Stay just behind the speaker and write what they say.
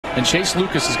and Chase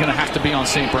Lucas is going to have to be on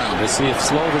St. Brown. Let's see if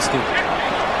Slovis can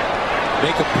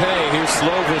make a pay. Here's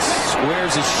Slovis,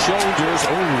 squares his shoulders.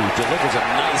 Oh, delivers a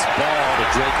nice ball to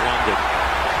Drake London.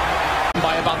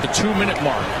 By about the 2-minute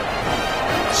mark.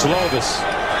 Slovis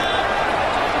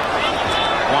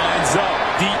winds up.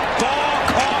 Deep ball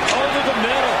caught over the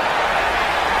middle.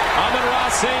 Amon-Ra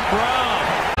St. Brown.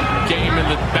 Game in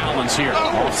the balance here.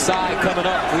 Offside coming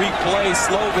up. Replay.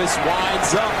 Slovis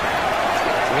winds up.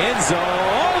 End zone.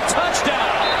 Oh, touchdown.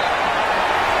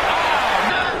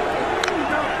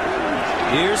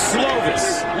 Here's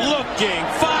Slovis looking.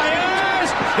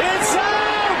 Fires. End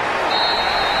zone.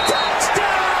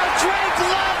 Touchdown. Drake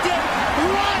London.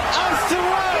 What a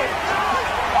throw.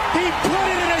 He put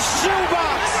it in a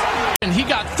shoebox. And he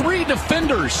got 3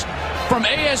 defenders from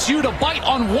ASU to bite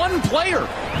on one player.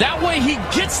 That way he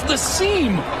gets the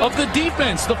seam of the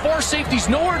defense. The far safety's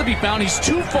nowhere to be found. He's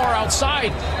too far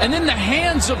outside. And then the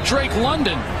hands of Drake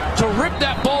London to rip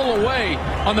that ball away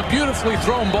on the beautifully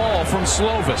thrown ball from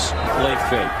Slovis. Play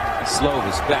fake.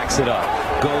 Slovis backs it up.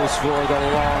 Goes for the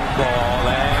long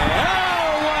ball. And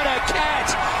oh, what a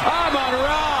catch.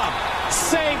 Amon-Ra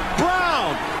St.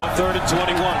 Brown. 3rd and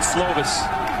 21. Slovis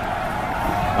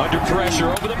under pressure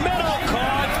over the middle.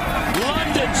 Caught.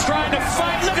 London's trying to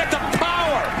fight. Look at the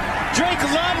power. Drake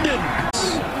London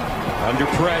under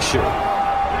pressure.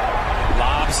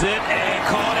 Lobs it and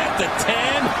caught at the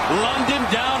 10. London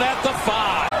down at the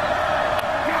 5.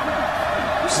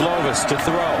 Slovis to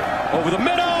throw. Over the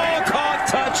middle. Caught.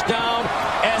 Touchdown.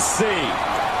 SC.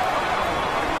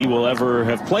 He will ever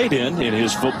have played in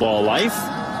his football life.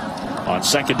 On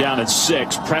 2nd down and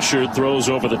 6, pressured, throws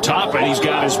over the top, and he's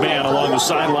got his man along the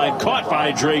sideline, caught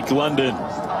by Drake London.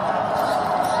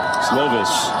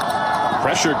 Slovis,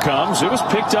 pressure comes. It was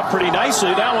picked up pretty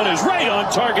nicely. That one is right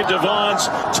on target. Devon's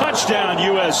touchdown,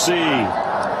 USC.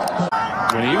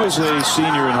 When he was a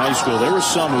senior in high school, there were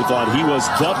some who thought he was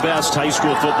the best high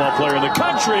school football player in the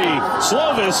country.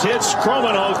 Slovis hits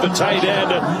Kromenhoek, the tight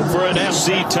end, for an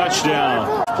SC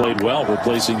touchdown. Played well,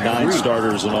 replacing 9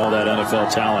 starters and all that NFL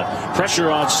talent.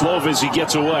 Pressure on Slovis, he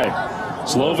gets away.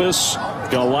 Slovis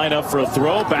going to line up for a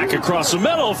throw, back across the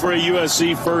middle for a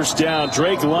USC first down.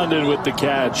 Drake London with the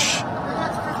catch.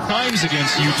 Times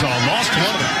against Utah, lost one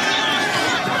of them.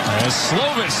 As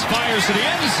Slovis fires to the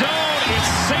end zone, it's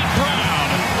St. Brown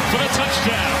for the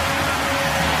touchdown.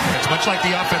 It's much like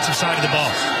the offensive side of the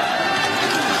ball.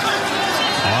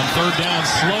 On 3rd down,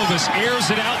 Slovis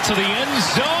airs it out to the end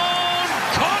zone.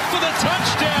 Caught for the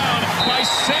touchdown by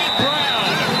St.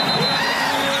 Brown.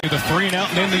 The 3 and out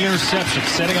and then the interception,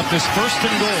 setting up this 1st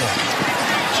and goal.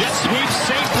 Jet sweep,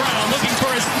 St. Brown looking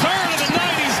for his 3rd of the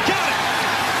night. He's got it.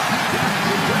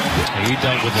 He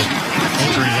dealt with an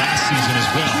injury last season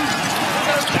as well.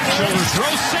 Back shoulder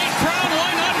throw, St. Brown.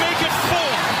 Why not make it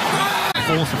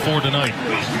 4? 4 for 4 tonight.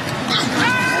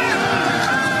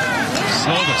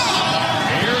 Slovis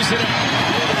airs it out.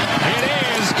 It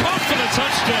is caught for the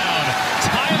touchdown.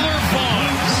 Tyler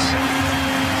Vaughns.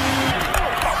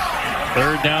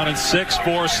 3rd down and 6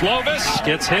 for Slovis.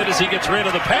 Gets hit as he gets rid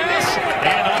of the pass.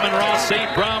 And Amon-Ra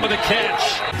St. Brown with a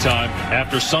catch. Time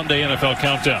after Sunday NFL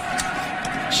countdown.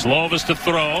 Slovis to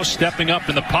throw, stepping up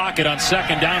in the pocket on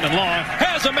 2nd down and long.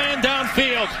 Has a man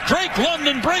downfield. Drake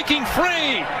London breaking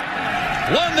free.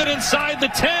 London inside the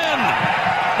 10.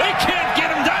 They can't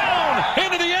get him down.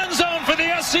 Into the end zone for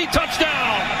the SC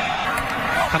touchdown.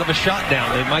 Kind of a shot down.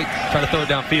 They might try to throw it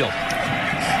downfield.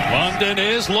 London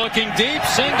is looking deep.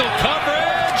 Single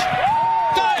coverage.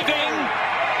 Diving.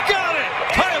 Got it.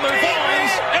 Tyler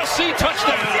Vaughns. SC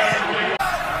touchdown.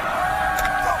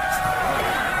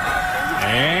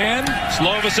 And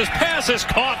Slovis' pass is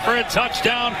caught for a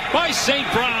touchdown by St.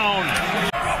 Brown.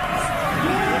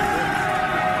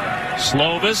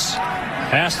 Slovis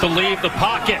has to leave the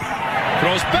pocket.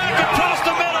 Throws back across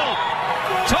the middle.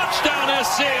 Touchdown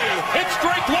SC. It's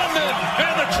Drake London,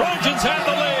 and the Trojans have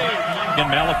the lead.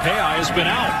 And Malapei has been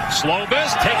out.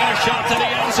 Slovis taking a shot to the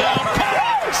end zone.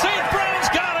 St. Brown's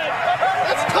got it.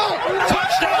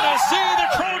 Touchdown SC. The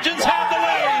Trojans have the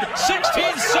lead.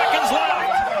 16 seconds left.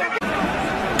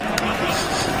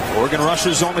 Oregon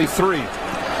rushes only 3.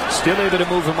 Still able to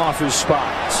move him off his spot.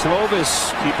 Slovis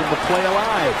keeping the play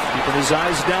alive, keeping his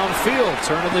eyes downfield,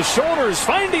 turning the shoulders,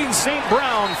 finding St.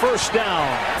 Brown. 1st down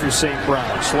for St.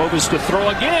 Brown. Slovis to throw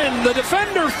again. The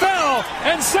defender fell,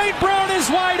 and St. Brown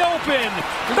is wide open,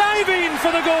 diving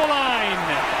for the goal line.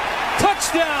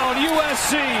 Touchdown,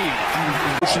 USC.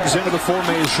 Motions into the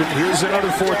formation. Here's another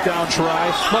 4th down try.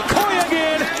 McCoy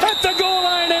again at the goal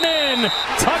line and in.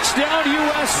 Touchdown,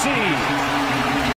 USC.